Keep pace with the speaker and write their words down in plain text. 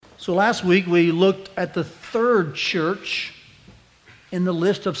So last week we looked at the third church in the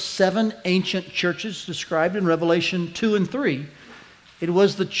list of 7 ancient churches described in Revelation 2 and 3. It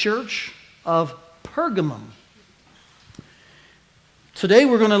was the church of Pergamum. Today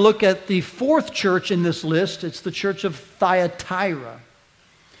we're going to look at the 4th church in this list. It's the church of Thyatira.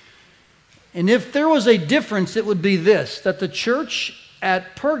 And if there was a difference, it would be this, that the church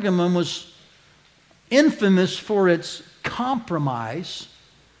at Pergamum was infamous for its compromise.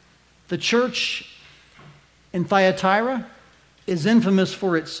 The church in Thyatira is infamous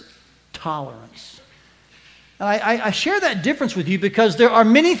for its tolerance. And I share that difference with you because there are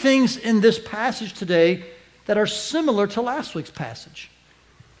many things in this passage today that are similar to last week's passage.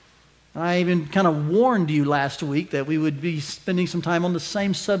 I even kind of warned you last week that we would be spending some time on the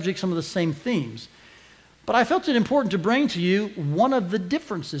same subject, some of the same themes. But I felt it important to bring to you one of the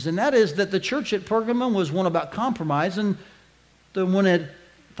differences, and that is that the church at Pergamum was one about compromise and the one at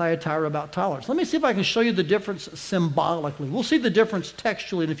Thyatira about tolerance. Let me see if I can show you the difference symbolically. We'll see the difference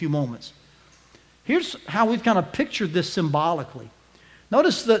textually in a few moments. Here's how we've kind of pictured this symbolically.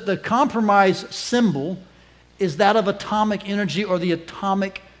 Notice that the compromise symbol is that of atomic energy or the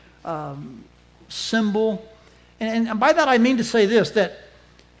atomic symbol. And by that I mean to say this,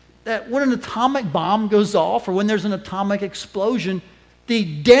 that when an atomic bomb goes off or when there's an atomic explosion, the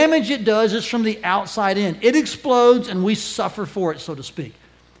damage it does is from the outside in. It explodes and we suffer for it, so to speak.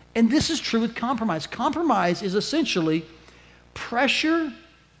 And this is true with compromise. Compromise is essentially pressure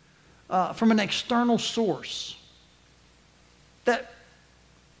from an external source that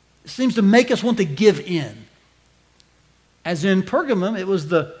seems to make us want to give in. As in Pergamum, it was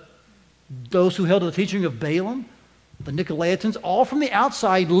those who held to the teaching of Balaam, the Nicolaitans, all from the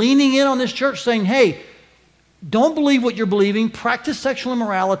outside leaning in on this church saying, hey, don't believe what you're believing, practice sexual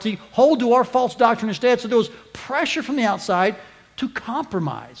immorality, hold to our false doctrine instead. So there was pressure from the outside to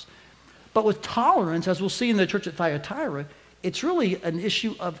compromise. But with tolerance, as we'll see in the church at Thyatira, it's really an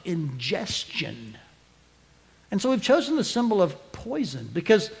issue of ingestion. And so we've chosen the symbol of poison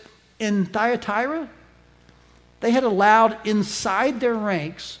because in Thyatira, they had allowed inside their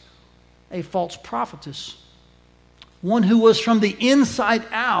ranks a false prophetess, one who was from the inside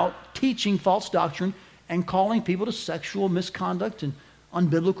out teaching false doctrine and calling people to sexual misconduct and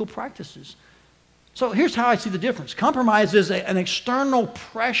unbiblical practices. So here's how I see the difference. Compromise is an external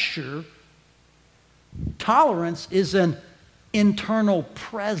pressure. Tolerance is an internal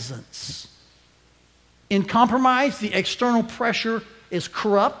presence. In compromise, the external pressure is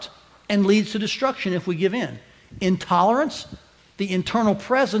corrupt and leads to destruction if we give in. In tolerance, the internal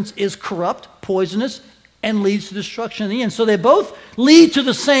presence is corrupt, poisonous, and leads to destruction in the end. So they both lead to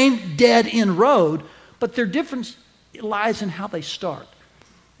the same dead-end road, but their difference lies in how they start.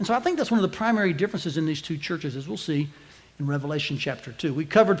 And so I think that's one of the primary differences in these two churches, as we'll see in Revelation chapter 2. We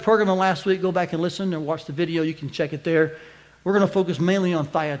covered Pergamum last week. Go back and listen or watch the video. You can check it there. We're going to focus mainly on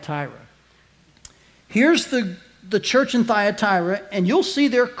Thyatira. Here's the church in Thyatira, and you'll see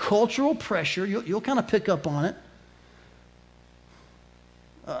their cultural pressure. You'll kind of pick up on it.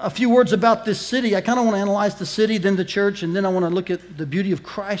 A few words about this city. I kind of want to analyze the city, then the church, and then I want to look at the beauty of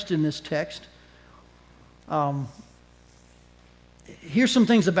Christ in this text. Here's some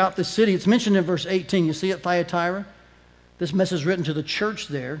things about this city. It's mentioned in verse 18. You see it, Thyatira? This message is written to the church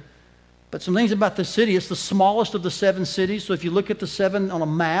there. But some things about the city. It's the smallest of the 7 cities. So if you look at the 7 on a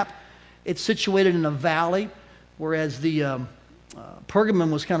map, it's situated in a valley, whereas the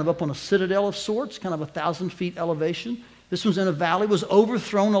Pergamum was kind of up on a citadel of sorts, kind of 1,000 feet elevation. This one's in a valley, was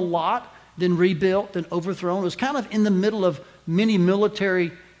overthrown a lot, then rebuilt, then overthrown. It was kind of in the middle of many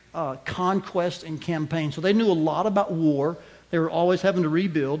military conquest and campaigns. So they knew a lot about war. They were always having to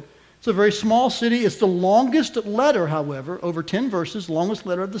rebuild. It's a very small city. It's the longest letter, however, over 10 verses, longest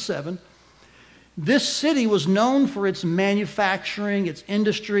letter of the 7. This city was known for its manufacturing, its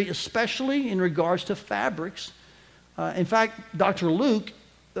industry, especially in regards to fabrics. In fact, Dr. Luke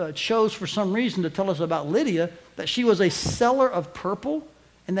chose for some reason to tell us about Lydia that she was a seller of purple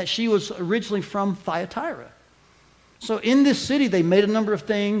and that she was originally from Thyatira. So in this city, they made a number of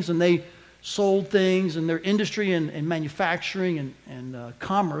things and they sold things, and their industry and manufacturing and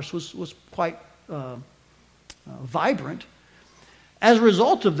commerce was quite vibrant. As a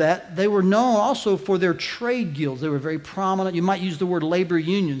result of that, they were known also for their trade guilds. They were very prominent. You might use the word labor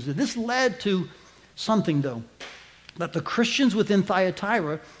unions. This led to something, though, that the Christians within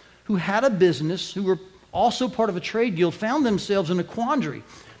Thyatira who had a business, who were also part of a trade guild, found themselves in a quandary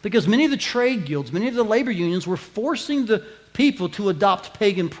because many of the trade guilds, many of the labor unions were forcing the people to adopt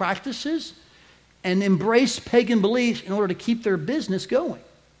pagan practices and embrace pagan beliefs in order to keep their business going.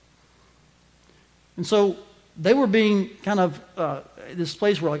 And so they were being kind of this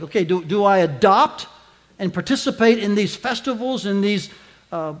place where like, okay, do I adopt and participate in these festivals and these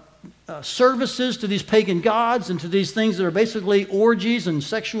services to these pagan gods and to these things that are basically orgies and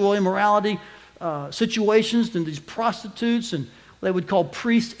sexual immorality situations, and these prostitutes and what they would call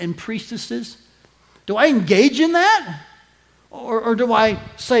priests and priestesses? Do I engage in that? Or do I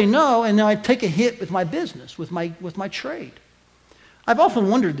say no and then I take a hit with my business, with my trade? I've often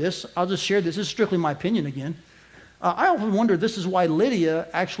wondered this. I'll just share this. This is strictly my opinion again. I often wonder this is why Lydia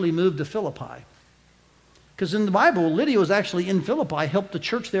actually moved to Philippi. Because in the Bible, Lydia was actually in Philippi, helped the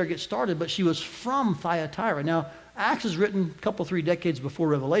church there get started, but she was from Thyatira. Now, Acts is written a couple, 3 decades before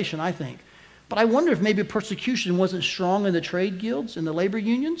Revelation, I think. But I wonder if maybe persecution wasn't strong in the trade guilds, in the labor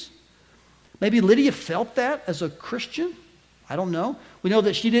unions. Maybe Lydia felt that as a Christian. I don't know. We know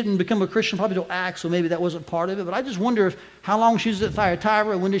that she didn't become a Christian probably till Acts, so maybe that wasn't part of it. But I just wonder how long she was at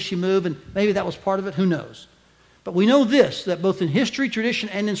Thyatira, when did she move, and maybe that was part of it. Who knows? But we know this, that both in history, tradition,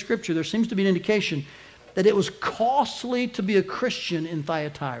 and in Scripture, there seems to be an indication that it was costly to be a Christian in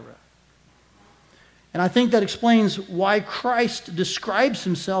Thyatira. And I think that explains why Christ describes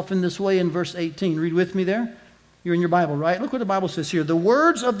himself in this way in verse 18. Read with me there. You're in your Bible, right? Look what the Bible says here. The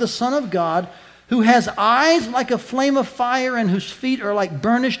words of the Son of God, who has eyes like a flame of fire and whose feet are like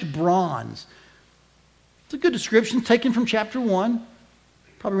burnished bronze. It's a good description taken from chapter 1,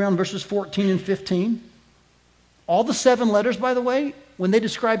 probably around verses 14 and 15. All the 7 letters, by the way, when they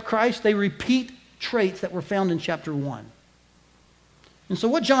describe Christ, they repeat traits that were found in chapter 1. And so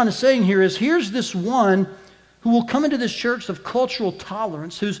what John is saying here is, here's this one who will come into this church of cultural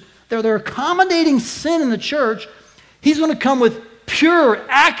tolerance, they're accommodating sin in the church. He's going to come with pure,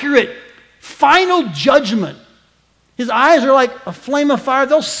 accurate, final judgment. His eyes are like a flame of fire.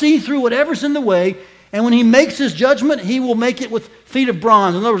 They'll see through whatever's in the way. And when he makes his judgment, he will make it with feet of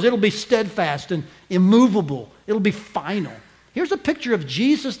bronze. In other words, it'll be steadfast and immovable. It'll be final. Here's a picture of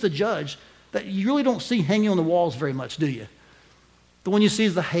Jesus the judge that you really don't see hanging on the walls very much, do you? The one you see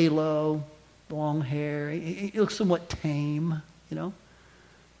is the halo, the long hair. He looks somewhat tame, you know.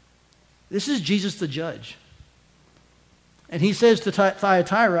 This is Jesus the judge. And he says to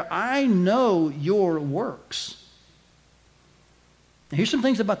Thyatira, I know your works. Now, here's some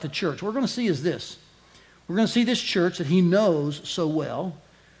things about the church. What we're going to see is this. We're going to see this church that he knows so well,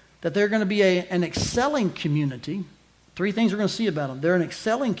 that they're going to be an excelling community. 3 things we're going to see about them. They're an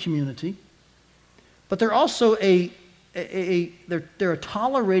excelling community, but they're also they're a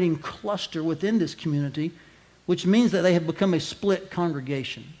tolerating cluster within this community, which means that they have become a split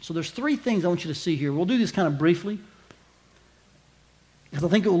congregation. So there's 3 things I want you to see here. We'll do this kind of briefly, because I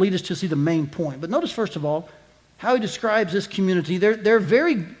think it will lead us to see the main point. But notice, first of all, how he describes this community.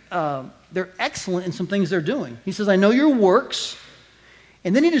 They're excellent in some things they're doing. He says, I know your works.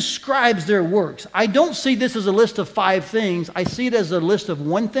 And then he describes their works. I don't see this as a list of 5 things. I see it as a list of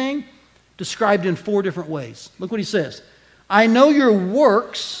 1 thing described in 4 different ways. Look what he says. I know your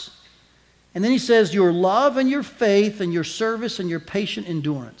works. And then he says your love and your faith and your service and your patient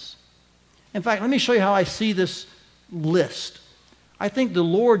endurance. In fact, let me show you how I see this list. I think the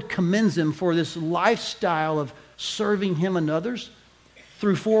Lord commends him for this lifestyle of serving him and others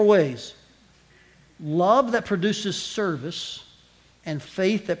through 4 ways. Love that produces service, and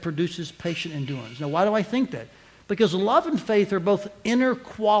faith that produces patient endurance. Now, why do I think that? Because love and faith are both inner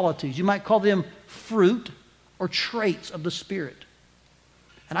qualities. You might call them fruit or traits of the Spirit.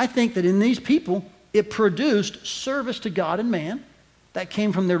 And I think that in these people, it produced service to God and man that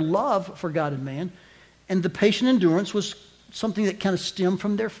came from their love for God and man. And the patient endurance was something that kind of stemmed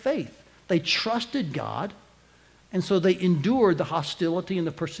from their faith. They trusted God, and so they endured the hostility and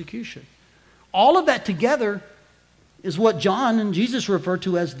the persecution. All of that together is what John and Jesus refer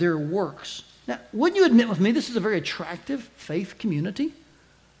to as their works. Now, wouldn't you admit with me, this is a very attractive faith community?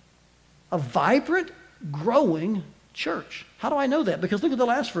 A vibrant, growing church. How do I know that? Because look at the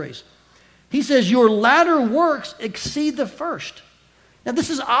last phrase. He says, your latter works exceed the first. Now,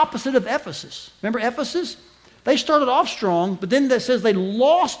 this is opposite of Ephesus. Remember Ephesus? They started off strong, but then that says they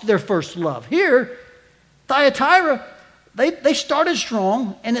lost their first love. Here, Thyatira, they started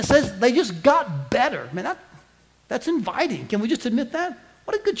strong, and it says they just got better. Man, that's inviting. Can we just admit that?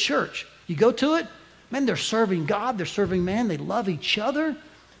 What a good church. You go to it, man, they're serving God, they're serving man, they love each other,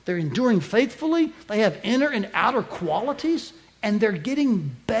 they're enduring faithfully, they have inner and outer qualities, and they're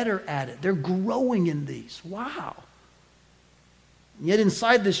getting better at it. They're growing in these. Wow. And yet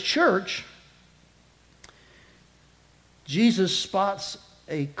inside this church, Jesus spots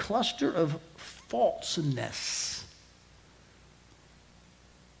a cluster of falseness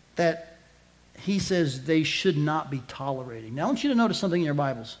that he says they should not be tolerating. Now, I want you to notice something in your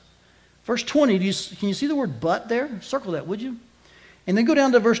Bibles. Verse 20, can you see the word but there? Circle that, would you? And then go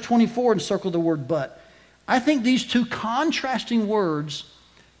down to verse 24 and circle the word but. I think these two contrasting words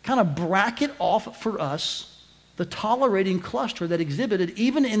kind of bracket off for us the tolerating cluster that exhibited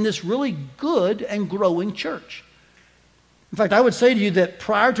even in this really good and growing church. In fact, I would say to you that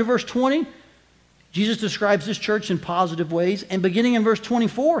prior to verse 20, Jesus describes this church in positive ways, and beginning in verse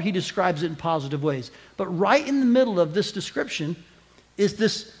 24, he describes it in positive ways. But right in the middle of this description is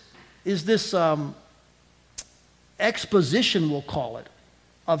this exposition, we'll call it,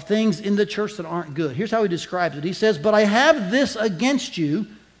 of things in the church that aren't good. Here's how he describes it. He says, "But I have this against you,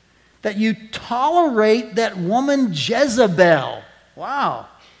 that you tolerate that woman Jezebel." Wow.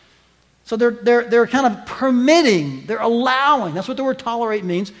 So they're kind of permitting, they're allowing. That's what the word tolerate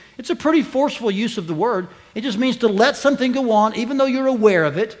means. It's a pretty forceful use of the word. It just means to let something go on even though you're aware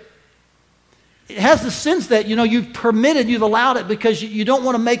of it. It has the sense that, you've permitted, you've allowed it because you don't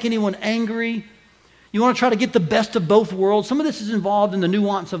want to make anyone angry. You want to try to get the best of both worlds. Some of this is involved in the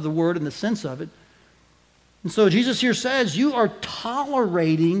nuance of the word and the sense of it. And so Jesus here says, you are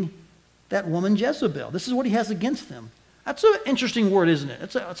tolerating that woman Jezebel. This is what he has against them. That's an interesting word, isn't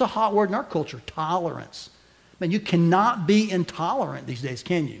it? It's a hot word in our culture, tolerance. Man, you cannot be intolerant these days,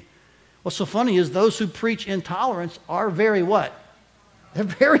 can you? What's so funny is those who preach intolerance are very what? They're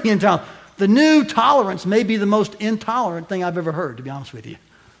very intolerant. The new tolerance may be the most intolerant thing I've ever heard, to be honest with you.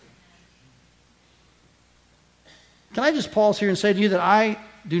 Can I just pause here and say to you that I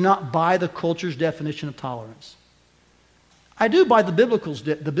do not buy the culture's definition of tolerance? I do buy the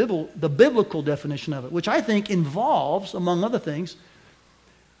biblical definition of it, which I think involves, among other things,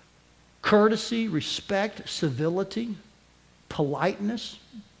 courtesy, respect, civility, politeness.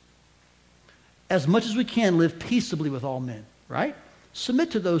 As much as we can, live peaceably with all men, right? Submit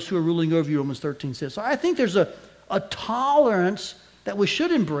to those who are ruling over you, Romans 13 says. So I think there's a tolerance that we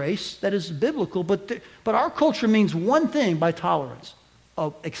should embrace that is biblical, but our culture means one thing by tolerance: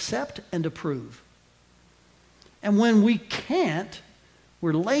 accept and approve. And when we can't,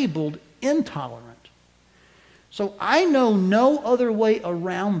 we're labeled intolerant. So I know no other way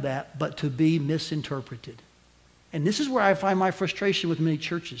around that but to be misinterpreted. And this is where I find my frustration with many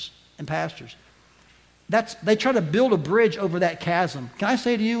churches and pastors. They try to build a bridge over that chasm. Can I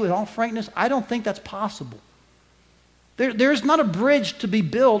say to you, in all frankness, I don't think that's possible. There's not a bridge to be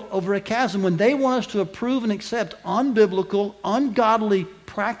built over a chasm when they want us to approve and accept unbiblical, ungodly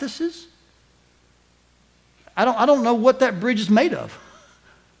practices. I don't know what that bridge is made of.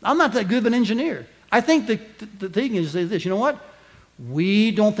 I'm not that good of an engineer. I think the thing is this: you know what?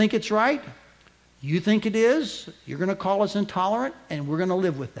 We don't think it's right. You think it is. You're going to call us intolerant, and we're going to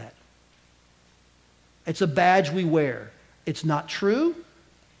live with that. It's a badge we wear. It's not true.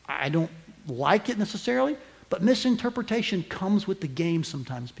 I don't like it necessarily, but misinterpretation comes with the game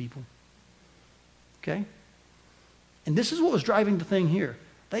sometimes, people. Okay? And this is what was driving the thing here.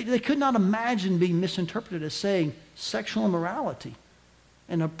 They could not imagine being misinterpreted as saying sexual immorality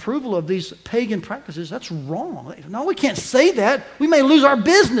and approval of these pagan practices. That's wrong. No, we can't say that. We may lose our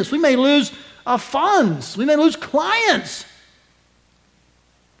business. We may lose our funds. We may lose clients.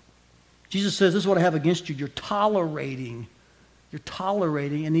 Jesus says, this is what I have against you. You're tolerating.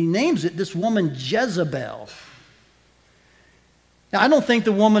 And he names it, this woman Jezebel. Now, I don't think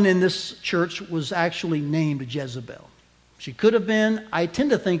the woman in this church was actually named Jezebel. She could have been. I tend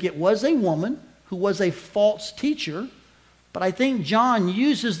to think it was a woman who was a false teacher, but I think John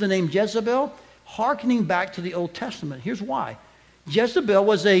uses the name Jezebel hearkening back to the Old Testament. Here's why. Jezebel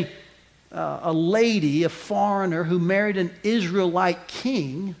was a lady, a foreigner, who married an Israelite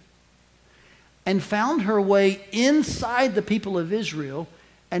king and found her way inside the people of Israel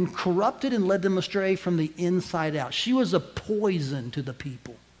and corrupted and led them astray from the inside out. She was a poison to the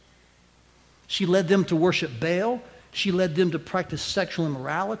people. She led them to worship Baal. She led them to practice sexual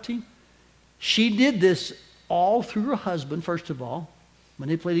immorality. She did this all through her husband, first of all,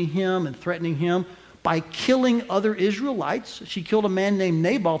 manipulating him and threatening him by killing other Israelites. She killed a man named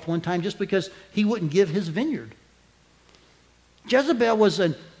Naboth one time just because he wouldn't give his vineyard. Jezebel was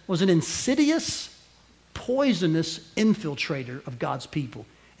an insidious, poisonous infiltrator of God's people.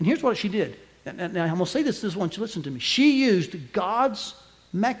 And here's what she did. Now I'm going to say this once you listen to me. She used God's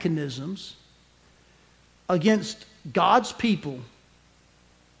mechanisms against God's people.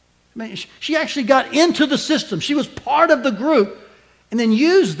 I mean, she actually got into the system. She was part of the group and then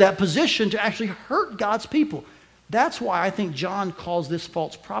used that position to actually hurt God's people. That's why I think John calls this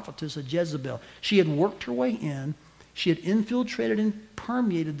false prophetess a Jezebel. She had worked her way in. She had infiltrated and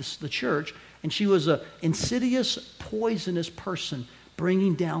permeated the church, and she was an insidious, poisonous person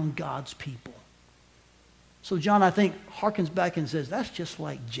bringing down God's people. So John, I think, harkens back and says, that's just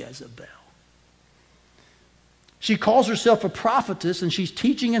like Jezebel. She calls herself a prophetess, and she's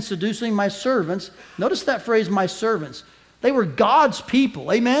teaching and seducing my servants. Notice that phrase, my servants. They were God's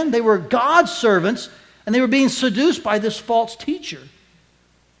people, amen? They were God's servants, and they were being seduced by this false teacher.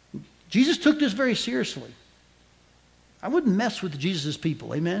 Jesus took this very seriously. I wouldn't mess with Jesus'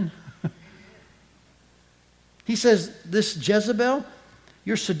 people, amen? He says, this Jezebel,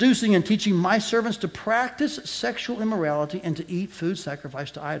 you're seducing and teaching my servants to practice sexual immorality and to eat food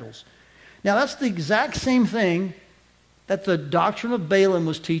sacrificed to idols. Now, that's the exact same thing that the doctrine of Balaam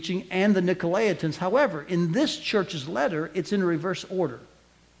was teaching and the Nicolaitans. However, in this church's letter, it's in reverse order.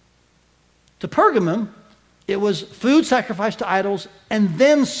 To Pergamum, it was food sacrificed to idols and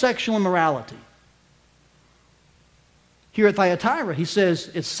then sexual immorality. Here at Thyatira, he says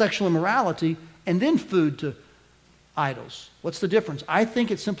it's sexual immorality and then food to idols. What's the difference? I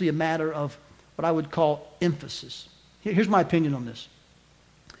think it's simply a matter of what I would call emphasis. Here's my opinion on this.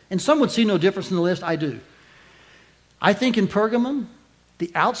 And some would see no difference in the list. I do. I think in Pergamum, the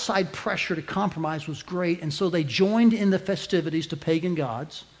outside pressure to compromise was great, and so they joined in the festivities to pagan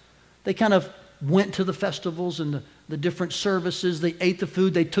gods. They kind of went to the festivals and the different services. They ate the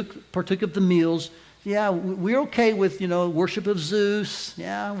food. They partook of the meals. Yeah, we're okay with, worship of Zeus.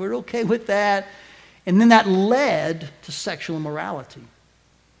 Yeah, we're okay with that. And then that led to sexual immorality.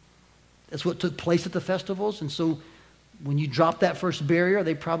 That's what took place at the festivals, and so when you dropped that first barrier,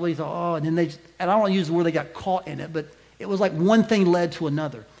 they probably thought, and I don't want to use the word they got caught in it, but it was like one thing led to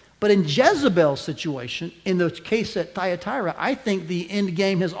another. But in Jezebel's situation, in the case at Thyatira, I think the end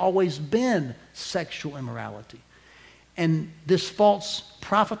game has always been sexual immorality. And this false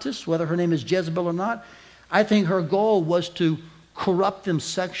prophetess, whether her name is Jezebel or not, I think her goal was to corrupt them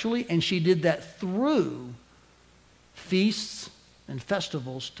sexually, and she did that through feasts and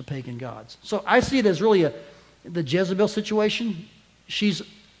festivals to pagan gods. So I see it as really the Jezebel situation. She's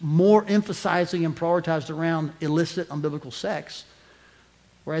more emphasizing and prioritized around illicit, unbiblical sex.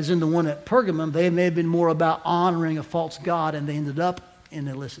 Whereas in the one at Pergamum, they may have been more about honoring a false god, and they ended up in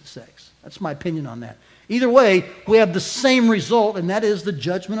illicit sex. That's my opinion on that. Either way, we have the same result, and that is the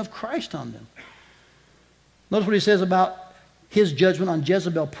judgment of Christ on them. Notice what he says about his judgment on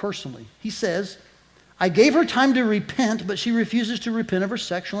Jezebel personally. He says, I gave her time to repent, but she refuses to repent of her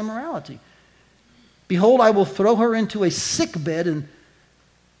sexual immorality. Behold, I will throw her into a sickbed, and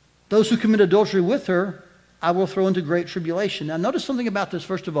those who commit adultery with her, I will throw into great tribulation. Now, notice something about this,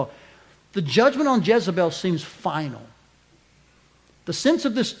 first of all. The judgment on Jezebel seems final. The sense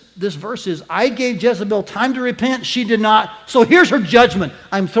of this verse is, I gave Jezebel time to repent, she did not, so here's her judgment.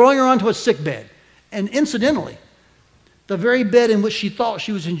 I'm throwing her onto a sickbed. And incidentally, the very bed in which she thought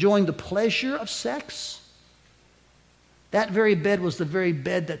she was enjoying the pleasure of sex, that very bed was the very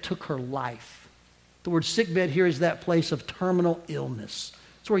bed that took her life. The word sickbed here is that place of terminal illness.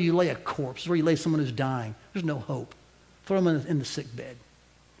 It's where you lay a corpse. It's where you lay someone who's dying. There's no hope. Throw them in the sick bed.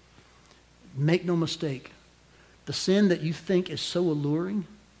 Make no mistake. The sin that you think is so alluring,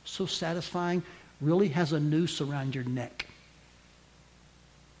 so satisfying, really has a noose around your neck.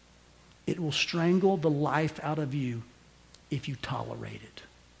 It will strangle the life out of you if you tolerate it.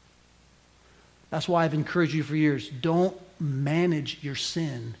 That's why I've encouraged you for years. Don't manage your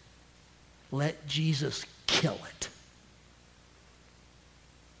sin. Let Jesus kill it.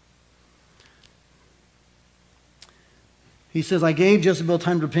 He says, I gave Jezebel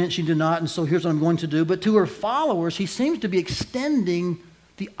time to repent, she did not, and so here's what I'm going to do. But to her followers, he seems to be extending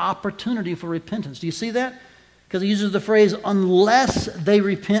the opportunity for repentance. Do you see that? Because he uses the phrase, unless they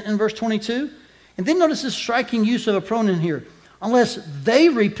repent in verse 22. And then notice this striking use of a pronoun here. Unless they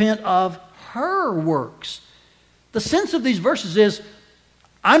repent of her works. The sense of these verses is,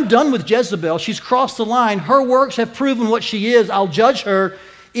 I'm done with Jezebel. She's crossed the line. Her works have proven what she is. I'll judge her.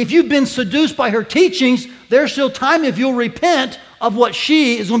 If you've been seduced by her teachings, there's still time if you'll repent of what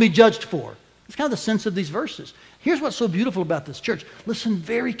she is going to be judged for. It's kind of the sense of these verses. Here's what's so beautiful about this, church. Listen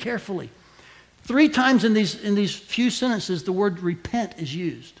very carefully. 3 times in these few sentences, the word repent is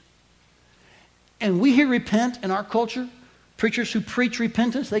used. And we hear repent in our culture. Preachers who preach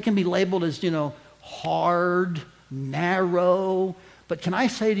repentance, they can be labeled as, hard, narrow. But can I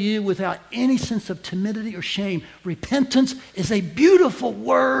say to you, without any sense of timidity or shame, repentance is a beautiful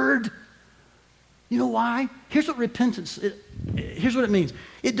word. You know why? Here's what here's what it means.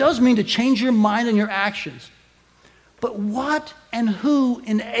 It does mean to change your mind and your actions. But what and who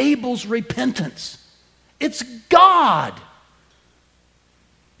enables repentance? It's God.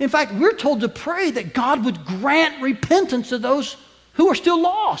 In fact, we're told to pray that God would grant repentance to those who are still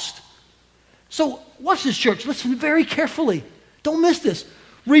lost. So watch this, church. Listen very carefully. Don't miss this.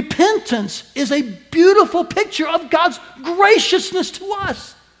 Repentance is a beautiful picture of God's graciousness to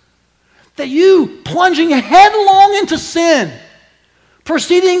us. That you plunging headlong into sin,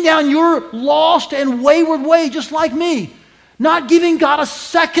 proceeding down your lost and wayward way just like me, not giving God a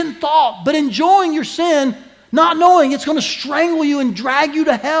second thought, but enjoying your sin, not knowing it's going to strangle you and drag you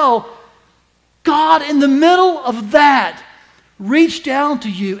to hell. God, in the middle of that, reached down to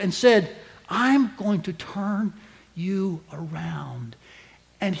you and said, I'm going to turn you around.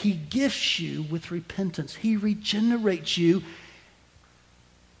 And he gifts you with repentance. He regenerates you.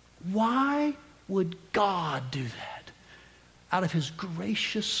 Why would God do that? Out of his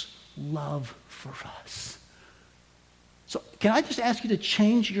gracious love for us. So can I just ask you to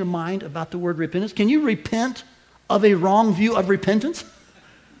change your mind about the word repentance? Can you repent of a wrong view of repentance?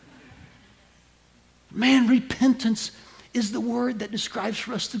 Man, repentance is the word that describes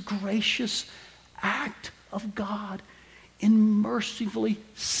for us the gracious act of God in mercifully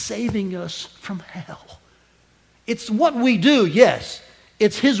saving us from hell. It's what we do, yes.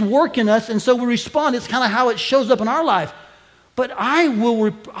 It's his work in us, and so we respond. It's kind of how it shows up in our life. But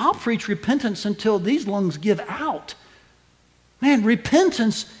I'll preach repentance until these lungs give out. Man,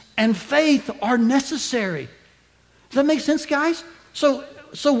 repentance and faith are necessary. Does that make sense, guys? So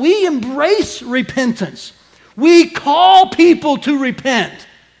we embrace repentance. We call people to repent.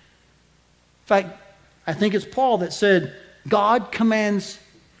 In fact, I think it's Paul that said, God commands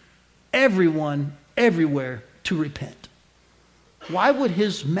everyone, everywhere, to repent. Why would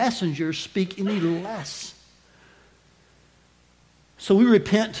his messengers speak any less? So we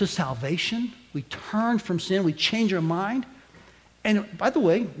repent to salvation. We turn from sin. We change our mind. And by the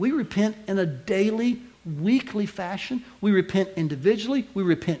way, we repent in a daily, weekly fashion. We repent individually. We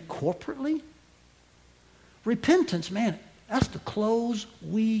repent corporately. Repentance, man, that's the clothes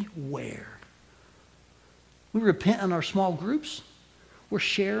we wear. We repent in our small groups. We're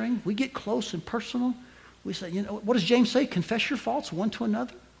sharing. We get close and personal. We say, what does James say? Confess your faults one to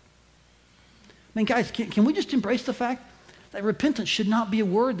another. I mean, guys, can we just embrace the fact that repentance should not be a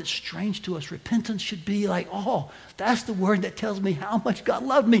word that's strange to us? Repentance should be like, oh, that's the word that tells me how much God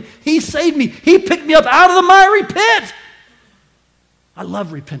loved me. He saved me. He picked me up out of the miry pit. I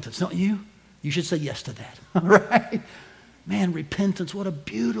love repentance, don't you? You should say yes to that, all right? Man, repentance, what a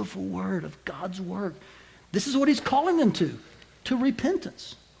beautiful word of God's work. This is what he's calling them to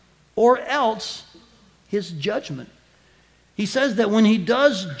repentance, or else his judgment. He says that when he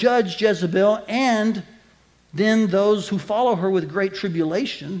does judge Jezebel and then those who follow her with great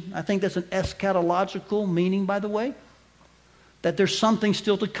tribulation, I think that's an eschatological meaning, by the way, that there's something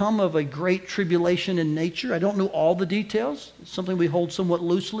still to come of a great tribulation in nature. I don't know all the details. It's something we hold somewhat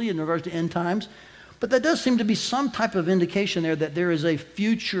loosely in regards to end times. But that does seem to be some type of indication there that there is a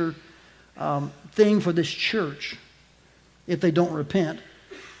future thing for this church if they don't repent.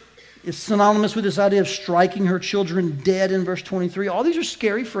 It's synonymous with this idea of striking her children dead in verse 23. All these are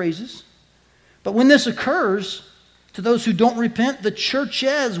scary phrases. But when this occurs, to those who don't repent, the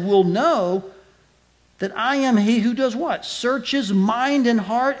churches will know that I am he who does what? Searches mind and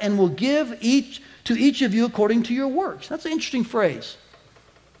heart and will give to each of you according to your works. That's an interesting phrase.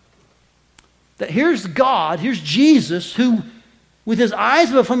 That here's God, here's Jesus, who with his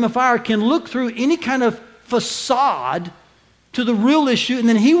eyes of a flame of fire can look through any kind of facade to the real issue, and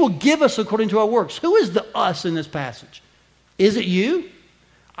then he will give us according to our works. Who is the us in this passage? Is it you?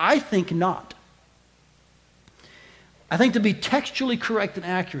 I think not. I think to be textually correct and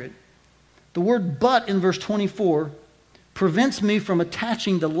accurate, the word but in verse 24 prevents me from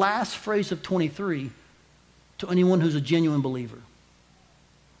attaching the last phrase of 23 to anyone who's a genuine believer.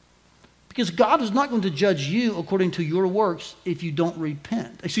 Because God is not going to judge you according to your works if you don't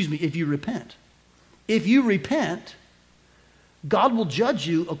repent. If you repent. If you repent, God will judge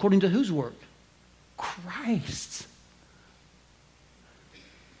you according to whose work? Christ's.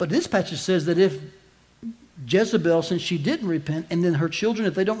 But this passage says that if Jezebel, since she didn't repent, and then her children,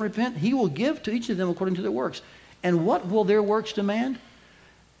 if they don't repent, he will give to each of them according to their works. And what will their works demand?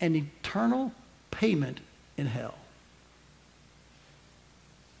 An eternal payment in hell.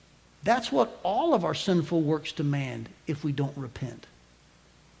 That's what all of our sinful works demand if we don't repent.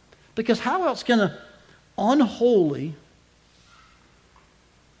 Because how else can an unholy,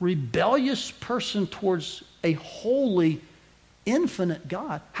 rebellious person towards a holy, infinite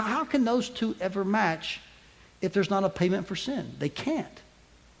God, how can those two ever match if there's not a payment for sin? They can't.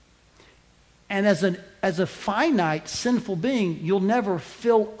 And as a finite, sinful being, you'll never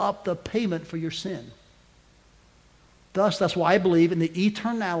fill up the payment for your sin. Thus, that's why I believe in the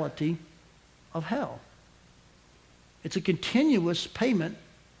eternality of hell. It's a continuous payment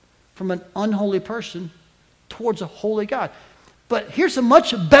from an unholy person towards a holy God. But here's a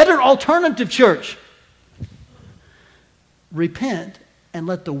much better alternative, church. Repent and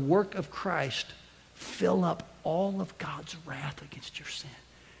let the work of Christ fill up all of God's wrath against your sin.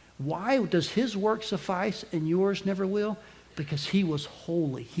 Why does his work suffice and yours never will? Because he was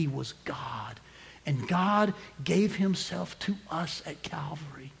holy. He was God. And God gave himself to us at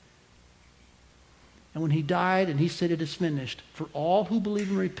Calvary. And when he died and he said it is finished, for all who believe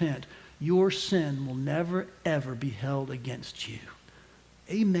and repent, your sin will never, ever be held against you.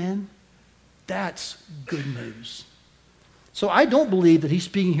 Amen. That's good news. So I don't believe that he's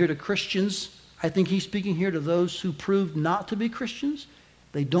speaking here to Christians. I think he's speaking here to those who proved not to be Christians.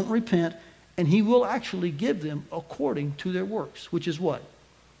 They don't repent, and he will actually give them according to their works, which is what?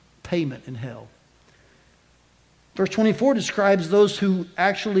 Payment in hell. Verse 24 describes those who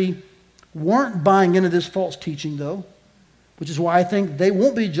actually weren't buying into this false teaching, though, which is why I think they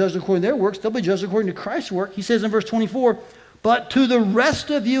won't be judged according to their works. They'll be judged according to Christ's work. He says in verse 24, but to the rest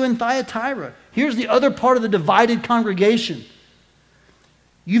of you in Thyatira. Here's the other part of the divided congregation.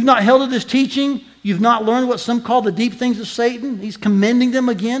 You've not held to this teaching. You've not learned what some call the deep things of Satan. He's commending them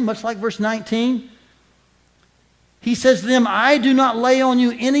again, much like verse 19. He says to them, I do not lay on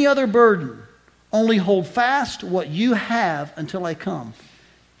you any other burden. Only hold fast what you have until I come.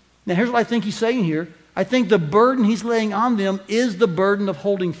 Now here's what I think he's saying here. I think the burden he's laying on them is the burden of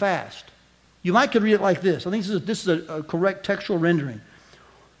holding fast. You might could read it like this. I think this is a correct textual rendering.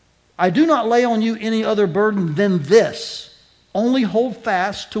 I do not lay on you any other burden than this. Only hold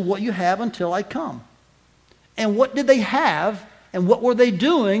fast to what you have until I come. And what did they have and what were they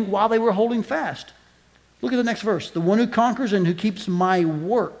doing while they were holding fast? Look at the next verse. The one who conquers and who keeps my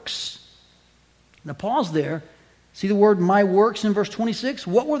works. Now pause there. See the word my works in verse 26?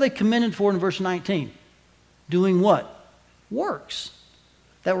 What were they commended for in verse 19? Doing what? Works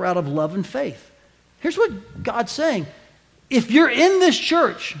that were out of love and faith. Here's what God's saying. If you're in this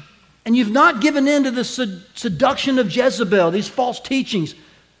church and you've not given in to the seduction of Jezebel, these false teachings,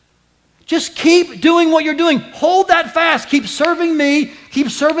 just keep doing what you're doing. Hold that fast. Keep serving me. Keep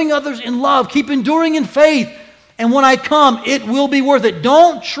serving others in love. Keep enduring in faith. And when I come, it will be worth it.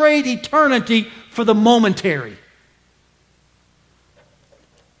 Don't trade eternity for the momentary.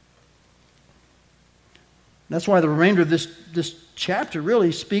 That's why the remainder of this chapter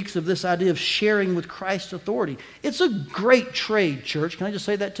really speaks of this idea of sharing with Christ's authority. It's a great trade, church. Can I just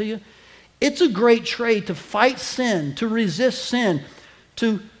say that to you? It's a great trade to fight sin, to resist sin,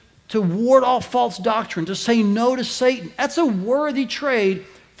 to ward off false doctrine, to say no to Satan. That's a worthy trade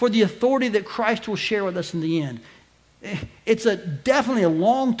for the authority that Christ will share with us in the end. It's definitely a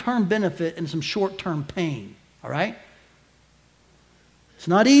long-term benefit and some short-term pain, all right? It's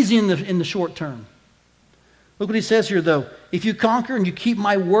not easy in the short term. Look what he says here, though. If you conquer and you keep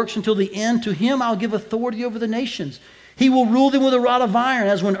my works until the end, to him I'll give authority over the nations. He will rule them with a rod of iron,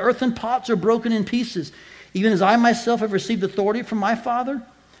 as when earthen pots are broken in pieces. Even as I myself have received authority from my Father,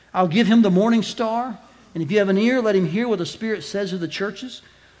 I'll give him the morning star. And if you have an ear, let him hear what the Spirit says to the churches.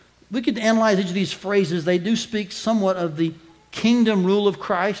 We could analyze each of these phrases. They do speak somewhat of the kingdom rule of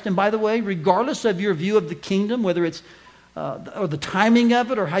Christ. And by the way, regardless of your view of the kingdom, whether it's or the timing of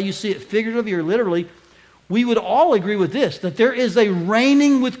it or how you see it figuratively or literally, we would all agree with this, that there is a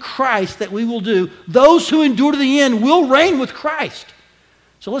reigning with Christ that we will do. Those who endure to the end will reign with Christ.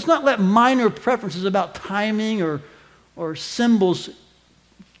 So let's not let minor preferences about timing or symbols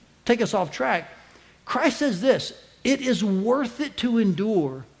take us off track. Christ says this, it is worth it to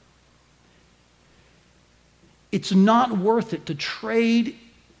endure. It's not worth it to trade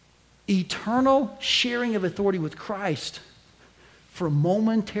eternal sharing of authority with Christ for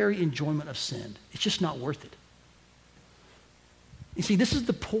momentary enjoyment of sin. It's just not worth it. You see, this is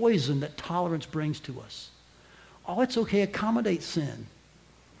the poison that tolerance brings to us. Oh, it's okay, accommodate sin.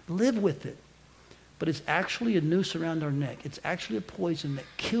 Live with it. But it's actually a noose around our neck. It's actually a poison that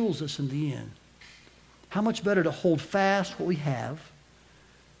kills us in the end. How much better to hold fast what we have,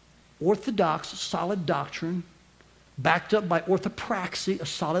 orthodox, solid doctrine, backed up by orthopraxy, a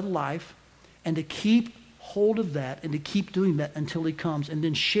solid life, and to keep hold of that and to keep doing that until he comes, and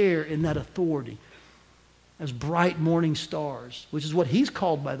then share in that authority as bright morning stars, which is what he's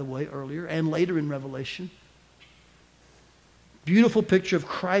called, by the way, earlier and later in Revelation. Beautiful picture of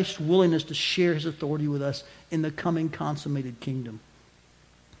Christ's willingness to share his authority with us in the coming consummated kingdom.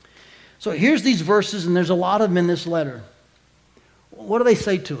 So here's these verses, and there's a lot of them in this letter. What do they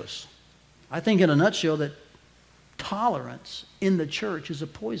say to us? I think in a nutshell that tolerance in the church is a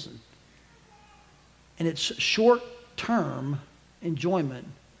poison. And it's short-term enjoyment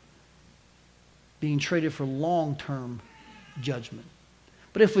being traded for long-term judgment.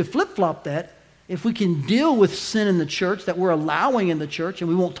 But if we flip-flop that, if we can deal with sin in the church that we're allowing in the church and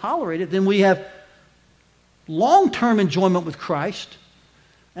we won't tolerate it, then we have long-term enjoyment with Christ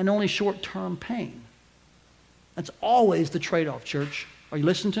and only short-term pain. That's always the trade-off, church. Are you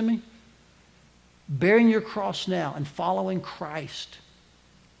listening to me? Bearing your cross now and following Christ.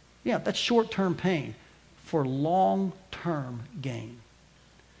 Yeah, that's short-term pain for long-term gain.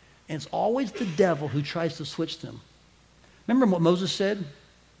 And it's always the devil who tries to switch them. Remember what Moses said?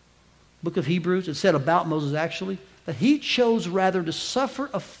 Book of Hebrews, it said about Moses actually, that he chose rather to suffer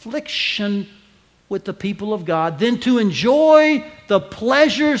affliction with the people of God than to enjoy the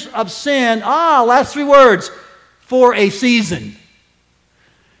pleasures of sin. Last three words, for a season.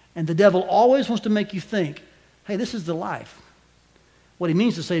 And the devil always wants to make you think, hey, this is the life. What he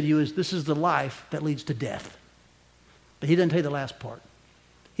means to say to you is, this is the life that leads to death. But he didn't tell you the last part.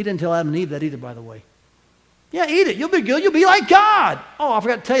 He didn't tell Adam and Eve that either, by the way. Yeah, eat it. You'll be good. You'll be like God. Oh, I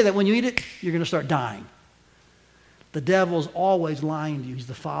forgot to tell you that when you eat it, you're going to start dying. The devil's always lying to you. He's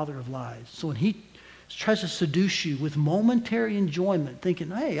the father of lies. So when he tries to seduce you with momentary enjoyment,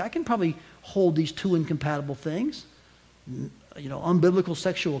 thinking, hey, I can probably hold these two incompatible things, unbiblical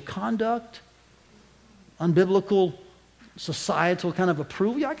sexual conduct, unbiblical societal kind of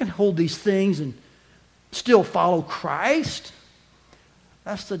approval. Yeah, I can hold these things and still follow Christ.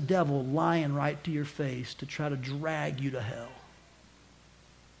 That's the devil lying right to your face to try to drag you to hell.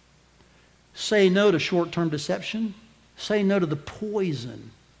 Say no to short-term deception. Say no to the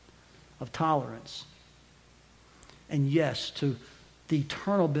poison of tolerance. And yes, to the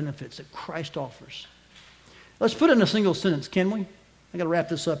eternal benefits that Christ offers. Let's put it in a single sentence, can we? I got to wrap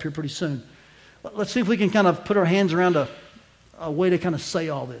this up here pretty soon. Let's see if we can kind of put our hands around a way to kind of say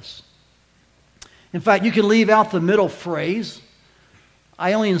all this. In fact, you can leave out the middle phrase.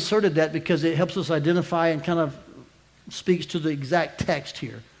 I only inserted that because it helps us identify and kind of speaks to the exact text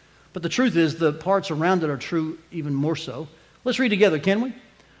here. But the truth is the parts around it are true even more so. Let's read together, can we?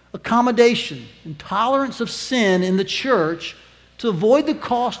 Accommodation and tolerance of sin in the church to avoid the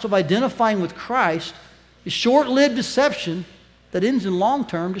cost of identifying with Christ is short-lived deception that ends in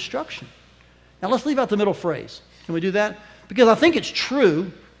long-term destruction. Now let's leave out the middle phrase. Can we do that? Because I think it's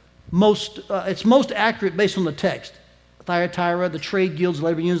true. It's most accurate based on the text. Thyatira, the trade guilds,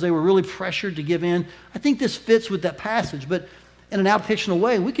 labor unions, they were really pressured to give in. I think this fits with that passage, but in an applicational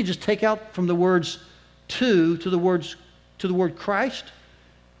way, we could just take out from the words to the word Christ,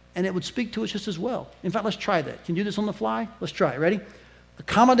 and it would speak to us just as well. In fact, let's try that. Can you do this on the fly? Let's try it. Ready?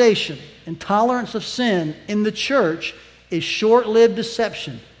 Accommodation and tolerance of sin in the church is short-lived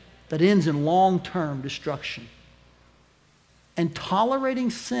deception that ends in long-term destruction. And tolerating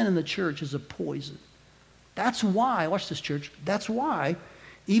sin in the church is a poison. That's why, watch this, church, that's why,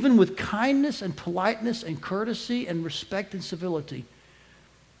 even with kindness and politeness and courtesy and respect and civility,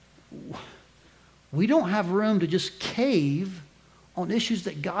 we don't have room to just cave on issues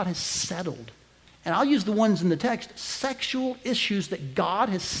that God has settled. And I'll use the ones in the text, sexual issues that God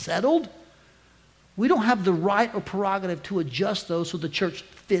has settled. We don't have the right or prerogative to adjust those so the church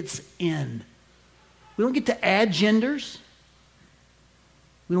fits in. We don't get to add genders.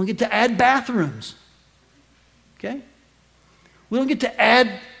 We don't get to add bathrooms. Okay? We don't get to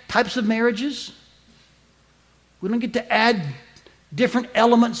add types of marriages. We don't get to add different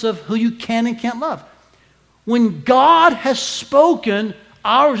elements of who you can and can't love. When God has spoken,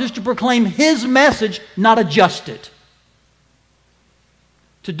 ours is to proclaim His message, not adjust it.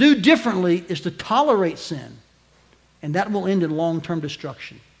 To do differently is to tolerate sin, and that will end in long-term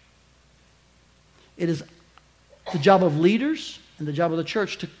destruction. It is the job of leaders and the job of the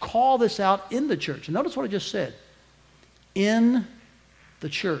church to call this out in the church. And notice what I just said. In the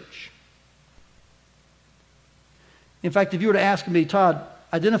church. In fact, if you were to ask me, Todd,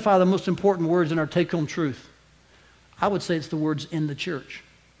 identify the most important words in our take-home truth, I would say it's the words in the church.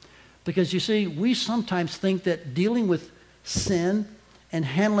 Because you see, we sometimes think that dealing with sin and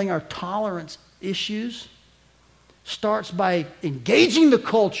handling our tolerance issues starts by engaging the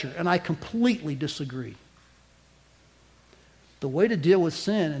culture, and I completely disagree. The way to deal with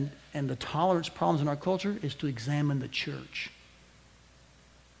sin and the tolerance problems in our culture is to examine the church.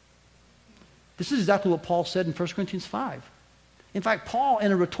 This is exactly what Paul said in 1 Corinthians 5. In fact, Paul,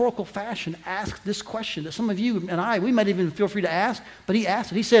 in a rhetorical fashion, asked this question that some of you and I, we might even feel free to ask, but he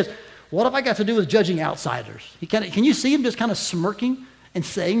asked it. He says, what have I got to do with judging outsiders? Can you see him just kind of smirking and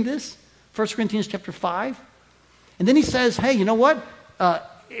saying this? 1 Corinthians chapter 5. And then he says, hey, you know what?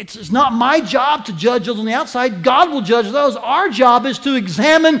 It's not my job to judge those on the outside. God will judge those. Our job is to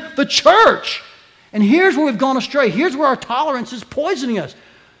examine the church. And here's where we've gone astray. Here's where our tolerance is poisoning us.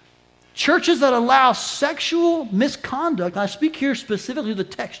 Churches that allow sexual misconduct, and I speak here specifically the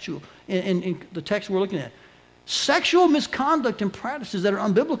textual, in the text we're looking at. Sexual misconduct and practices that are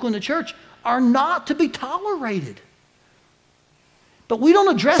unbiblical in the church are not to be tolerated. But we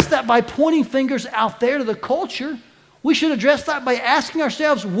don't address that by pointing fingers out there to the culture. We should address that by asking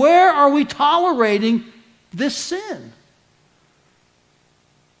ourselves, where are we tolerating this sin?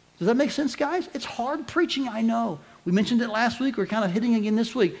 Does that make sense, guys? It's hard preaching, I know. We mentioned it last week. We're kind of hitting again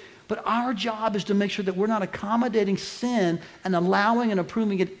this week. But our job is to make sure that we're not accommodating sin and allowing and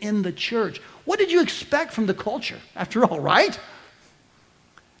approving it in the church. What did you expect from the culture, after all, right?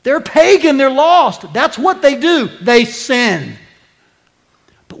 They're pagan, they're lost. That's what they do. They sin.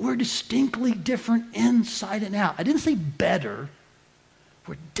 But we're distinctly different inside and out. I didn't say better.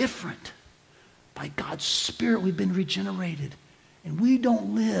 We're different. By God's Spirit, we've been regenerated. And we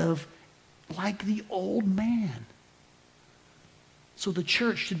don't live like the old man. So the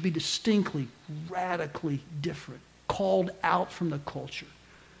church should be distinctly, radically different, called out from the culture.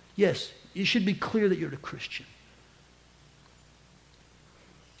 Yes, you should be clear that you're a Christian.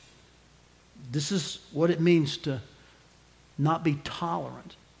 This is what it means to not be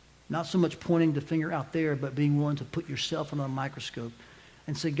tolerant. Not so much pointing the finger out there, but being willing to put yourself under a microscope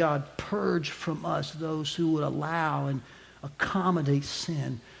and say, God, purge from us those who would allow and accommodate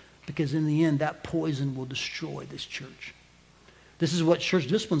sin, because in the end, that poison will destroy this church. This is what church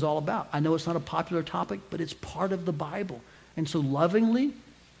discipline is all about. I know it's not a popular topic, but it's part of the Bible. And so lovingly,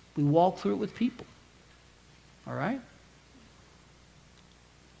 we walk through it with people. All right?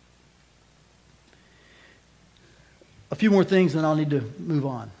 A few more things, and I'll need to move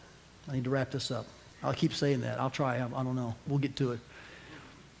on. I need to wrap this up. I'll keep saying that. I'll try. I don't know. We'll get to it.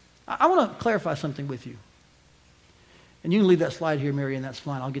 I want to clarify something with you. And you can leave that slide here, Mary, and that's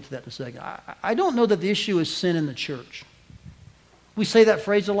fine. I'll get to that in a second. I don't know that the issue is sin in the church. We say that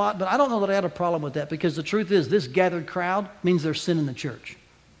phrase a lot, but I don't know that I had a problem with that, because the truth is this gathered crowd means there's sin in the church.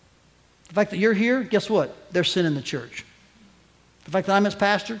 The fact that you're here, guess what? There's sin in the church. The fact that I'm its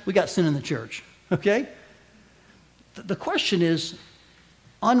pastor, we got sin in the church. Okay? The question is,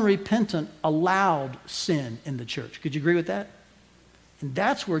 unrepentant, allowed sin in the church. Could you agree with that? And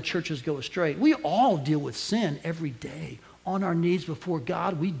that's where churches go astray. We all deal with sin every day. On our knees before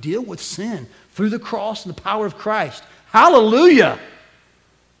God, we deal with sin through the cross and the power of Christ. Hallelujah!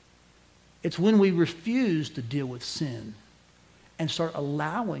 It's when we refuse to deal with sin and start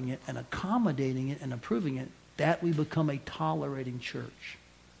allowing it and accommodating it and approving it that we become a tolerating church.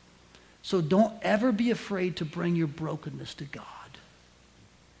 So don't ever be afraid to bring your brokenness to God.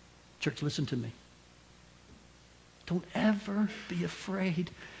 Church, listen to me. Don't ever be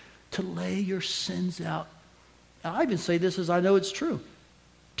afraid to lay your sins out. And I even say this as I know it's true.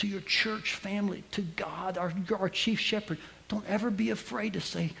 To your church family, to God, our chief shepherd. Don't ever be afraid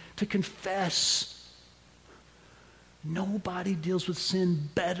to confess. Nobody deals with sin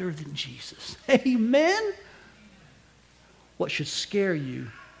better than Jesus. Amen? What should scare you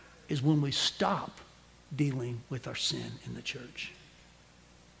is when we stop dealing with our sin in the church.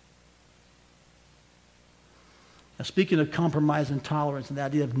 Now, speaking of compromise and tolerance and the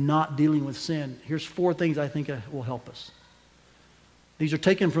idea of not dealing with sin, here's 4 things I think will help us. These are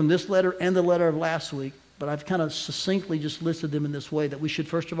taken from this letter and the letter of last week, but I've kind of succinctly just listed them in this way, that we should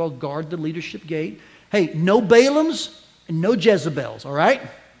first of all guard the leadership gate. Hey, no Balaams and no Jezebels, all right?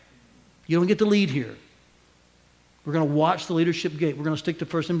 You don't get to lead here. We're going to watch the leadership gate. We're going to stick to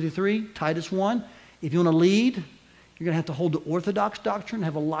 1 Timothy 3, Titus 1. If you want to lead, you're going to have to hold the orthodox doctrine,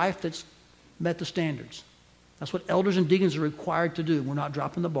 have a life that's met the standards. That's what elders and deacons are required to do. We're not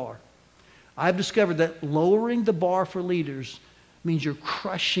dropping the bar. I've discovered that lowering the bar for leaders means you're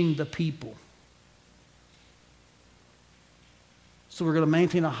crushing the people. So we're going to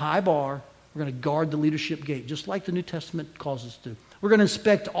maintain a high bar. We're going to guard the leadership gate, just like the New Testament calls us to. We're going to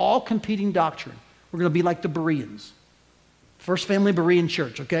inspect all competing doctrine. We're going to be like the Bereans. First Family Berean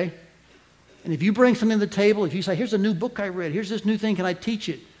Church, okay? And if you bring something to the table, if you say, here's a new book I read, here's this new thing, can I teach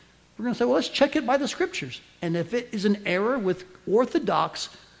it? We're going to say, well, let's check it by the Scriptures. And if it is an error with orthodox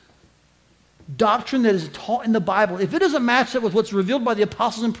doctrine that is taught in the Bible, if it doesn't match up with what's revealed by the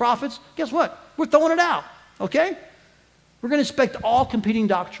apostles and prophets, guess what? We're throwing it out, okay? We're going to inspect all competing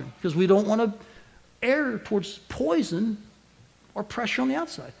doctrine because we don't want to err towards poison or pressure on the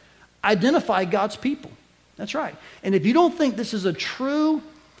outside. Identify God's people. That's right. And if you don't think this is a true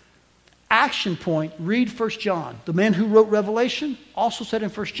action point, read 1 John. The man who wrote Revelation also said in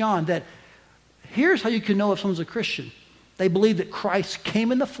 1 John that here's how you can know if someone's a Christian. They believe that Christ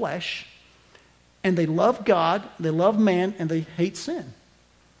came in the flesh, and they love God, they love man, and they hate sin.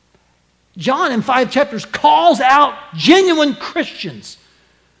 John, in 5 chapters, calls out genuine Christians.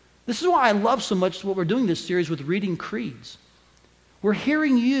 This is why I love so much what we're doing this series with reading creeds. We're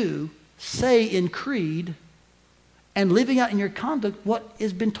hearing you say in creed and living out in your conduct what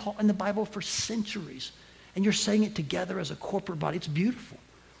has been taught in the Bible for centuries. And you're saying it together as a corporate body. It's beautiful.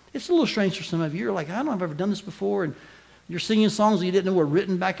 It's a little strange for some of you. You're like, I don't know if I've ever done this before. And you're singing songs that you didn't know were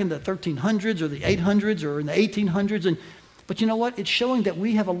written back in the 1300s or the 800s or in the 1800s. But you know what? It's showing that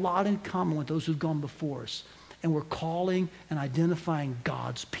we have a lot in common with those who've gone before us. And we're calling and identifying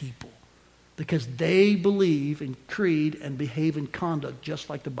God's people because they believe in creed and behave in conduct just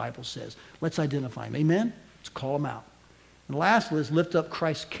like the Bible says. Let's identify them. Amen? Let's call them out. And lastly, let's lift up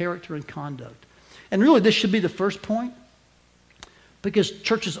Christ's character and conduct. And really, this should be the first point because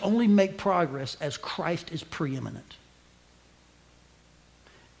churches only make progress as Christ is preeminent.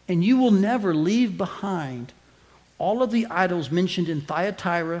 And you will never leave behind all of the idols mentioned in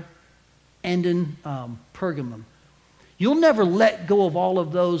Thyatira and in Pergamum. You'll never let go of all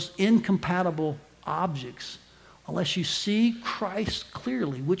of those incompatible objects unless you see Christ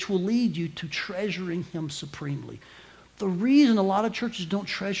clearly, which will lead you to treasuring him supremely. The reason a lot of churches don't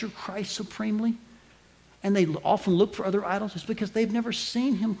treasure Christ supremely and they often look for other idols is because they've never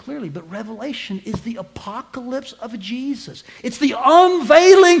seen him clearly. But Revelation is the apocalypse of Jesus. It's the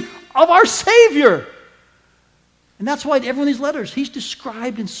unveiling of our Savior. And that's why in every one of these letters, he's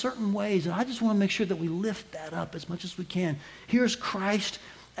described in certain ways. And I just want to make sure that we lift that up as much as we can. Here's Christ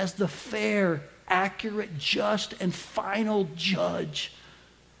as the fair, accurate, just, and final judge.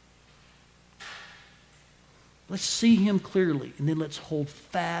 Let's see him clearly, and then let's hold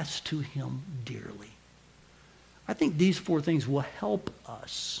fast to him dearly. I think these four things will help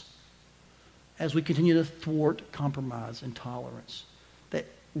us as we continue to thwart compromise and tolerance that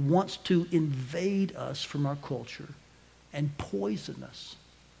wants to invade us from our culture and poison us.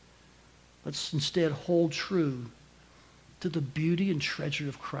 Let's instead hold true to the beauty and treasure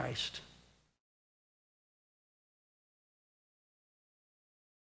of Christ